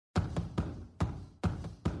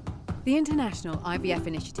The International IVF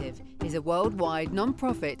Initiative is a worldwide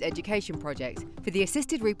non-profit education project for the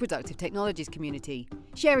assisted reproductive technologies community,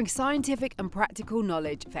 sharing scientific and practical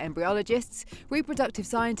knowledge for embryologists, reproductive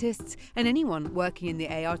scientists, and anyone working in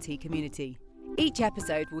the ART community. Each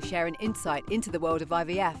episode will share an insight into the world of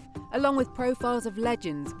IVF, along with profiles of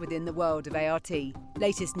legends within the world of ART,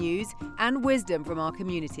 latest news, and wisdom from our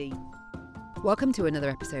community. Welcome to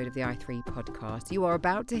another episode of the i3 podcast. You are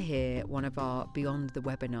about to hear one of our Beyond the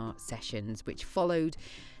Webinar sessions, which followed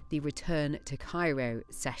the Return to Cairo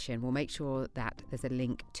session. We'll make sure that there's a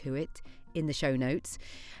link to it in the show notes.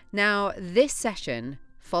 Now, this session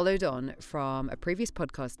followed on from a previous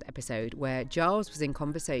podcast episode where Giles was in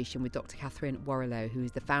conversation with Dr. Catherine Warrilow, who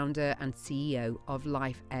is the founder and CEO of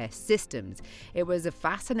Life Air Systems. It was a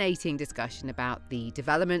fascinating discussion about the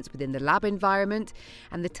developments within the lab environment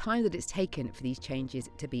and the time that it's taken for these changes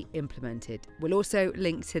to be implemented. We'll also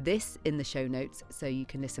link to this in the show notes so you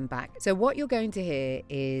can listen back. So what you're going to hear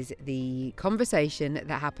is the conversation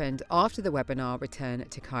that happened after the webinar Return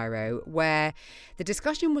to Cairo, where the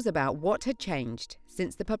discussion was about what had changed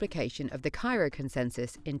since the publication of the Cairo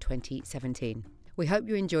Consensus in 2017. We hope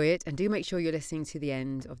you enjoy it, and do make sure you're listening to the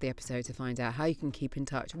end of the episode to find out how you can keep in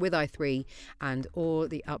touch with i3 and all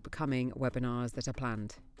the upcoming webinars that are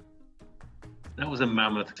planned. That was a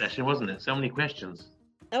mammoth session, wasn't it? So many questions.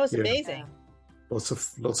 That was amazing. Lots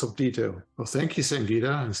of detail. Well, thank you,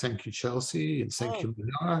 Sangeeta, and thank you, Chelsea, and thank you,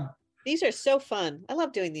 Minara. These are so fun. I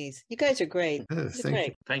love doing these. You guys are great.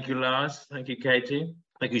 Thank you, Lars. Thank you, Katie.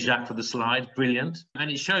 Thank you, Jacques, for the slides. Brilliant.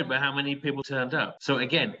 And it showed by how many people turned up. So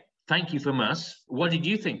again, thank you from us. What did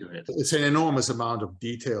you think of it? It's an enormous amount of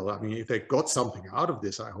detail. I mean, if they got something out of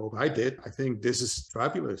this, I hope I did. I think this is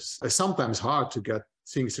fabulous. It's sometimes hard to get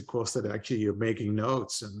things across that actually you're making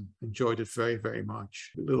notes, and enjoyed it very, very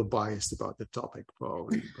much. A little biased about the topic,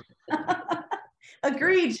 probably.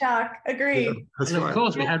 Agreed, Jacques. Agreed. Yeah, and of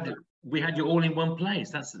course, we had you all in one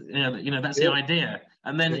place. That's that's the idea.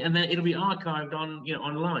 And then it'll be archived on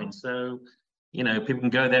online, so people can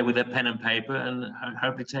go there with their pen and paper and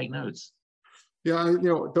hopefully take notes. Yeah,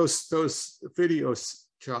 those videos,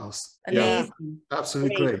 Charles. Amazing. Yeah,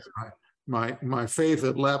 absolutely great. My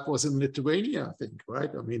favorite lab was in Lithuania, I think, right?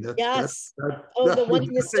 I mean, the one in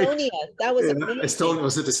Estonia. That was amazing. Estonia,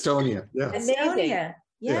 was it Estonia? Yeah. Estonia.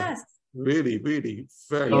 Yes. Yeah. Really, really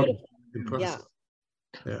very beautiful. Impressive.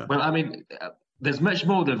 Yeah. Well, I mean, there's much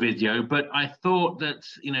more to the video, but I thought that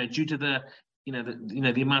due to the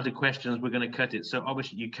amount of questions, we're going to cut it. So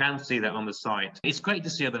obviously you can see that on the site. It's great to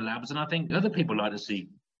see other labs, and I think other people like to see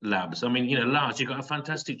labs. I mean, Lars, you've got a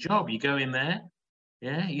fantastic job. You go in there,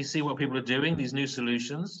 you see what people are doing, these new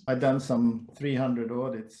solutions. I've done some 300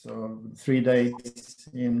 audits, so 3 days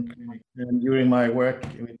in clinic. And during my work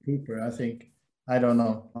with Cooper, I think, I don't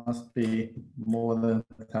know, must be more than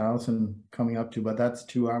 1,000 coming up to, but that's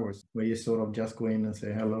 2 hours where you sort of just go in and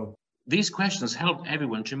say hello. These questions help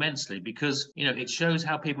everyone tremendously because, it shows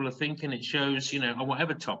how people are thinking. It shows, on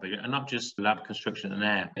whatever topic, and not just lab construction and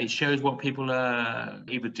air. It shows what people are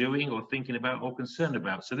either doing or thinking about or concerned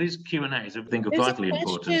about. So these Q&As, I think, are vitally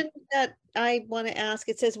important. There's a question that I want to ask.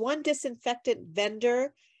 It says, one disinfectant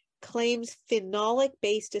vendor claims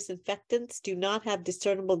phenolic-based disinfectants do not have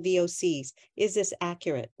discernible VOCs. Is this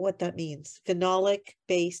accurate? What that means?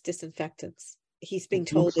 Phenolic-based disinfectants. He's being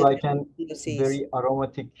told it looks like VOCs. A very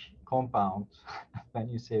aromatic compound when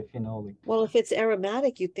you say phenolic. Well, if it's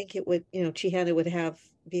aromatic, you'd think it would, Chihana would have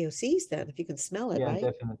VOCs then, if you can smell it, yeah, right?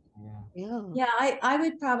 Definitely, Yeah, I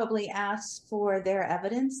would probably ask for their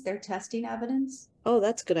evidence, their testing evidence. Oh,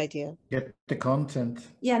 that's a good idea. Get the content.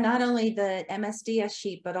 Yeah, not only the MSDS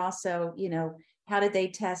sheet, but also, how did they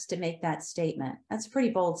test to make that statement? That's a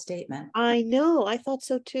pretty bold statement. I know. I thought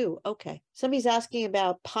so too. Okay. Somebody's asking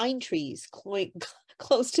about pine trees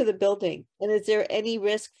close to the building. And is there any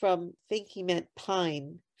risk from thinking meant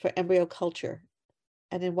pine for embryo culture?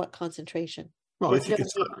 And in what concentration? Well, if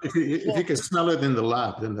you can smell it in the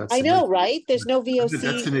lab, then that's... I know, right? There's no VOC.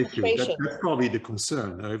 That's an issue. That's probably the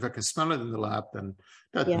concern. If I can smell it in the lab, then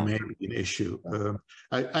that may be an issue.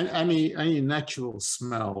 Any natural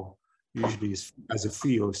smell usually has a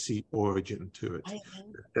VOC origin to it.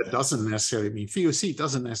 That doesn't necessarily mean... VOC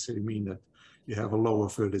doesn't necessarily mean that you have a lower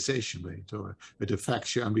fertilization rate or it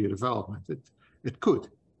affects your embryo development. It could.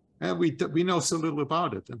 And we know so little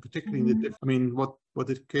about it, and particularly what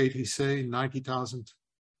did Katie say? 90,000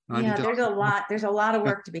 Yeah, there's a lot of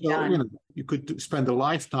work to be done. You know, you could spend a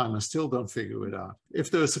lifetime and still don't figure it out.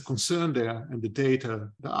 If there's a concern there and the data,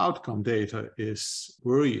 the outcome data is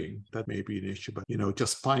worrying, that may be an issue. But, you know,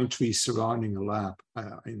 just pine trees surrounding a lab,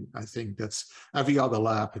 I think that's every other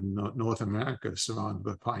lab in North America is surrounded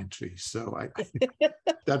by pine trees. So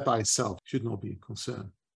that by itself should not be a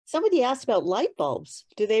concern. Somebody asked about light bulbs.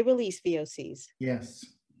 Do they release VOCs? Yes.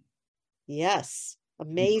 Yes.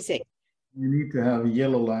 Amazing. You need to have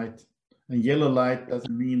yellow light. And yellow light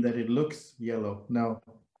doesn't mean that it looks yellow. No,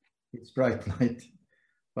 it's bright light,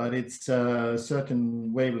 but it's a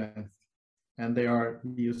certain wavelength, and they are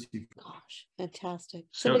VOC. Gosh, fantastic.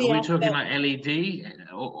 So are we talking about LED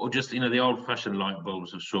or just, you know, the old-fashioned light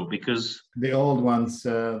bulbs of sort? Because the old ones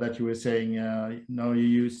that you were saying, no, you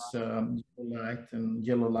use yellow light, and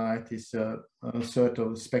yellow light is a sort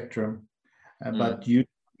of spectrum, but you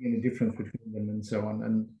see a difference between them and so on.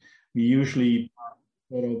 And we usually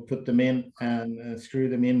sort of put them in and screw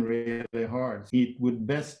them in really hard. It would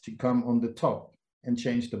best to come on the top and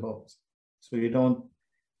change the bulbs, so you don't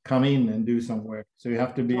come in and do some work. So you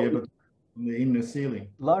have to be able to on the inner ceiling.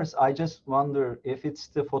 Lars, I just wonder if it's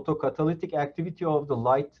the photocatalytic activity of the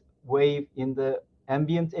light wave in the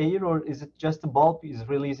ambient air, or is it just the bulb is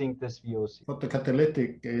releasing this VOC?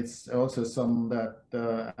 Photocatalytic is also some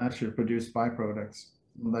that actually produce byproducts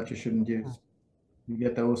that you shouldn't use. You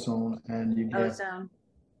get ozone and you get Ozone.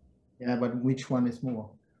 Yeah, but which one is more?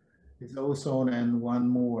 It's ozone and one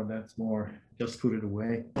more that's more. Just put it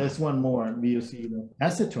away. There's one more VOC,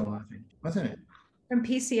 acetone, I think, wasn't it? From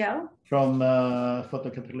PCO? From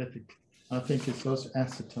photocatalytic. I think it's also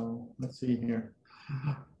acetone. Let's see here.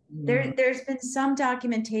 There's been some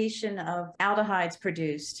documentation of aldehydes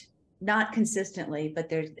produced, not consistently, but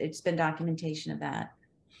it's been documentation of that.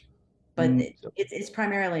 But it's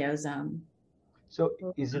primarily ozone. So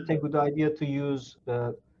is it a good idea to use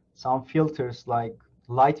some filters like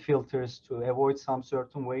light filters to avoid some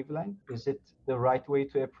certain wavelength? Is it the right way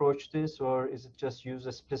to approach this, or is it just use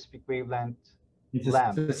a specific wavelength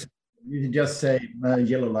lamp? You just say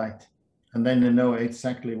yellow light, and then they know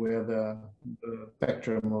exactly where the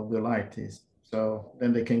spectrum of the light is. So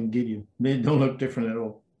then they can give you. They don't look different at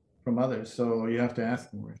all from others, so you have to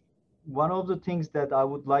ask them. One of the things that I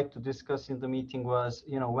would like to discuss in the meeting was,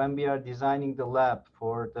 you know, when we are designing the lab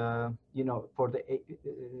for the, you know, for the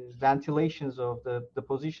ventilations of the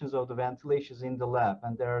positions of the ventilations in the lab,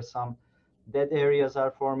 and there are some dead areas are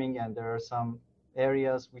forming, and there are some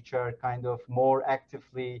areas which are kind of more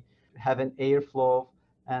actively have an airflow,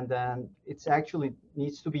 and then it's actually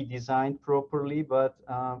needs to be designed properly. But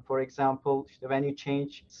for example, when you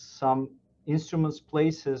change some instruments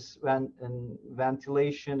places when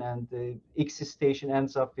ventilation and the X station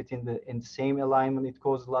ends up within the same alignment, it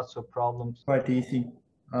causes lots of problems. Quite easy.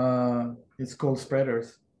 It's called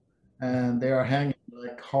spreaders, and they are hanging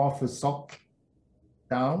like half a sock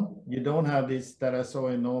down. You don't have this that I saw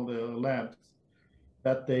in all the labs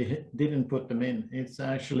that they didn't put them in. It's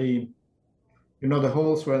actually, you know, the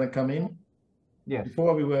holes where they come in. Yeah.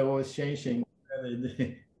 Before we were always changing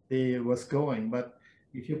where they was going, but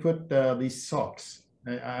if you put these socks,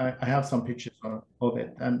 I have some pictures of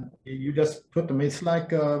it, and you just put them, it's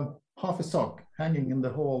like half a sock hanging in the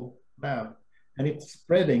whole lab, and it's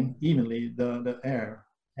spreading evenly the air,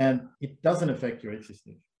 and it doesn't affect your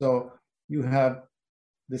existing. So you have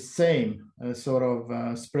the same sort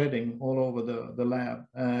of spreading all over the lab,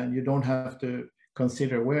 and you don't have to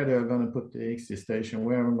consider where they're going to put the X station,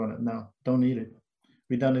 where I'm going to, no, don't need it.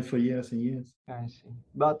 We've done it for years and years. I see.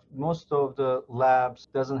 But most of the labs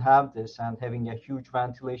doesn't have this, and having a huge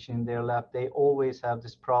ventilation in their lab, they always have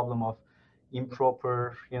this problem of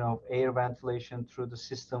improper, you know, air ventilation through the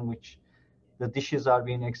system, which the dishes are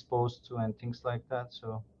being exposed to and things like that.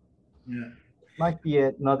 So yeah, might be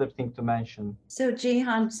another thing to mention. So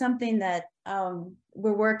Jihan, something that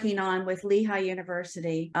we're working on with Lehigh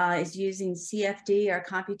University is using CFD, or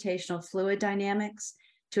computational fluid dynamics,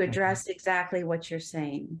 to address exactly what you're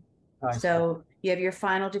saying. So you have your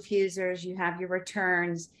final diffusers, you have your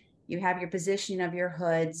returns, you have your positioning of your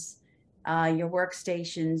hoods, your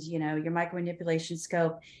workstations, you know, your micromanipulation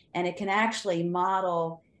scope, and it can actually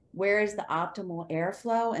model where is the optimal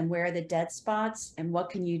airflow and where are the dead spots and what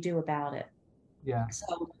can you do about it. Yeah.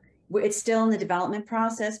 So it's still in the development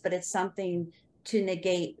process, but it's something to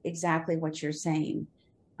negate exactly what you're saying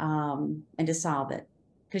and to solve it.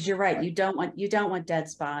 Because you're right, you don't want dead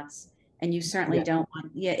spots, and you certainly don't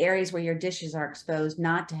want areas where your dishes are exposed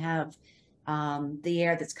not to have the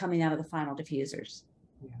air that's coming out of the final diffusers.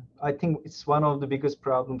 Yeah. I think it's one of the biggest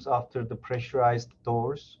problems after the pressurized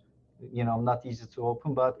doors. not easy to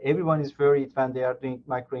open, but everyone is worried when they are doing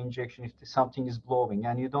micro injection if something is blowing,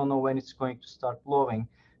 and you don't know when it's going to start blowing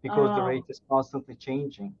because the rate is constantly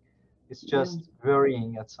changing. It's just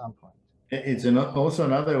worrying at some point. It's also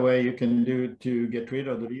another way you can do to get rid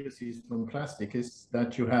of the VOCs from plastic is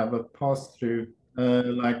that you have a pass-through,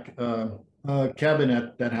 like a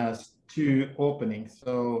cabinet that has 2 openings.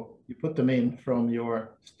 So you put them in from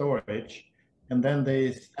your storage, and then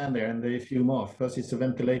they stand there and they fume off because it's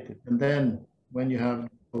ventilated. And then when you have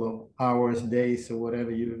hours, days, or whatever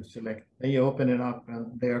you select, then you open it up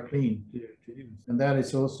and they are clean to use. And that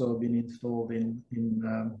has also been installed in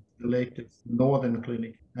the latest Northern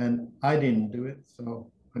clinic. And I didn't do it, so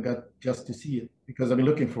I got just to see it because I've been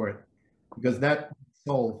looking for it, because that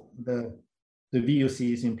solved the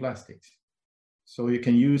VOCs in plastics. So you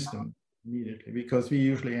can use them immediately, because we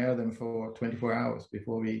usually air them for 24 hours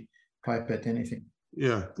before we pipette anything.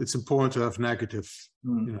 Yeah, it's important to have negative,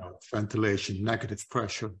 ventilation, negative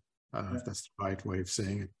pressure. If that's the right way of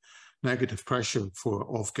saying it. Negative pressure for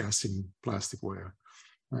off-gassing plasticware.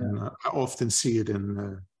 And I often see it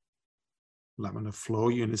in laminar flow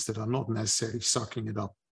units that are not necessarily sucking it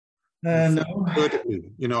up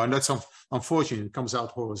vertically, and that's unfortunate. It comes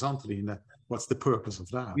out horizontally, and what's the purpose of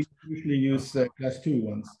that? We usually use class 2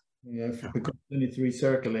 ones because then it's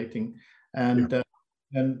recirculating, and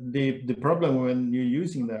the problem when you're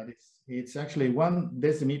using that is it's actually 1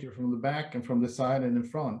 decimeter from the back and from the side and in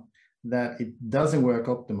front that it doesn't work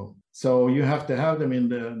optimal. So you have to have them in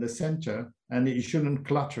the center, and you shouldn't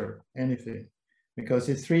clutter anything, because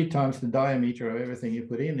it's 3 times the diameter of everything you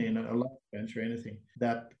put in a light bench or anything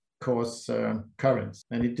that cause currents,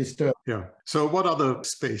 and it disturbs. Yeah. So what other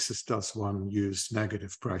spaces does one use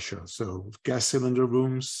negative pressure? So gas cylinder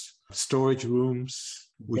rooms, storage rooms.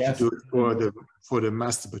 Would you do it for the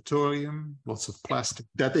masturbatorium? Lots of plastic.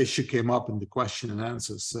 That issue came up in the question and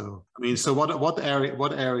answers. So so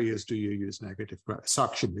what areas do you use negative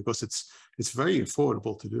suction? Because it's very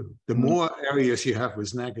affordable to do. The more areas you have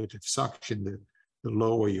with negative suction, the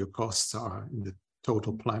lower your costs are in the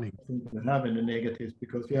total planning. We have in the negatives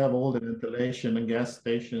because we have all the ventilation and gas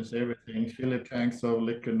stations, everything, filler tanks of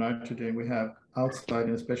liquid nitrogen. We have outside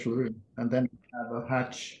in a special room, and then we have a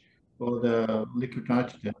hatch for the liquid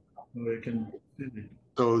nitrogen where you can fill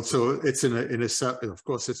it. So it's in a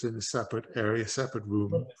separate area, separate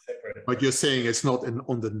room. But you're saying it's not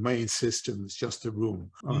on the main system; it's just a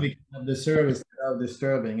room. We can have the service without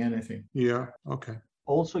disturbing anything. Yeah. Okay.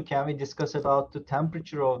 Also, can we discuss about the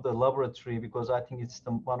temperature of the laboratory? Because I think it's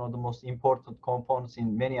one of the most important components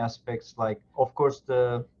in many aspects. Like, of course,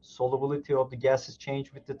 the solubility of the gases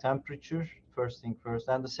change with the temperature, first thing first.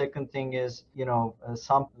 And the second thing is,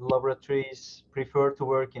 some laboratories prefer to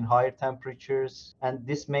work in higher temperatures. And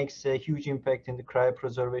this makes a huge impact in the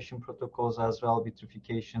cryopreservation protocols as well,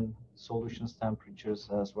 vitrification solutions temperatures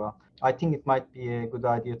as well. I think it might be a good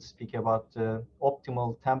idea to speak about the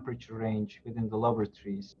optimal temperature range within the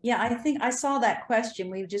laboratories. Yeah, I think I saw that question.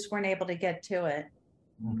 We just weren't able to get to it.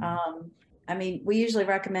 We usually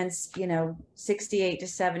recommend, 68 to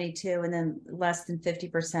 72 and then less than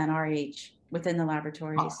 50% RH within the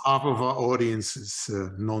laboratories. Half of our audience is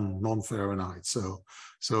non-Fahrenheit. So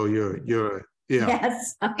you're yeah.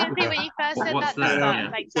 Yes. Excuse me, when you first said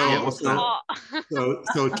that was hot.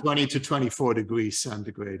 So 20 to 24 degrees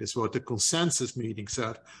centigrade is what the consensus meeting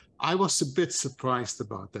said. I was a bit surprised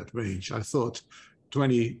about that range. I thought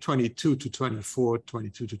 22 to 24,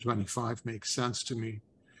 22 to 25 makes sense to me.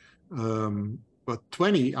 But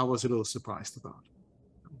 20, I was a little surprised about.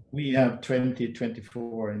 We have 20,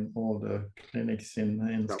 24 in all the clinics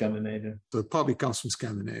in Scandinavia. So it probably comes from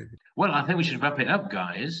Scandinavia. Well, I think we should wrap it up,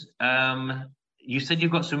 guys. You said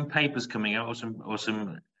you've got some papers coming out or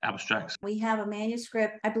some abstracts. We have a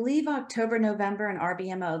manuscript, I believe October, November in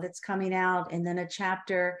RBMO that's coming out, and then a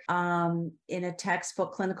chapter in a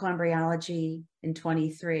textbook, Clinical Embryology in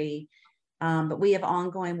 23. But we have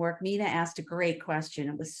ongoing work. Mina asked a great question.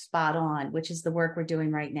 It was spot on, which is the work we're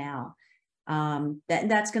doing right now.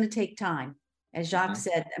 That's going to take time. As Jacques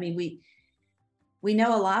said, we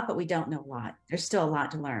know a lot, but we don't know a lot. There's still a lot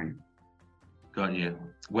to learn. Got you.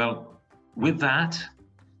 Well, with that,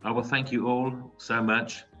 I will thank you all so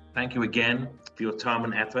much. Thank you again for your time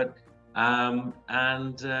and effort. And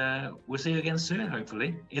we'll see you again soon,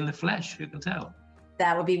 hopefully, in the flesh. Who can tell?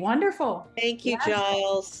 That would be wonderful. Thank you,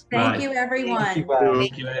 Giles. Thank you, everyone.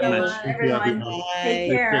 Thank you very much. Everyone,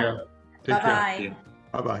 take care. Bye-bye.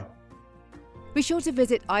 Bye-bye. Be sure to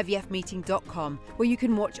visit ivfmeeting.com, where you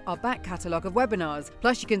can watch our back catalogue of webinars.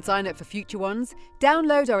 Plus, you can sign up for future ones,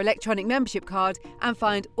 download our electronic membership card, and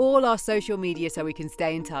find all our social media so we can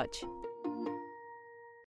stay in touch.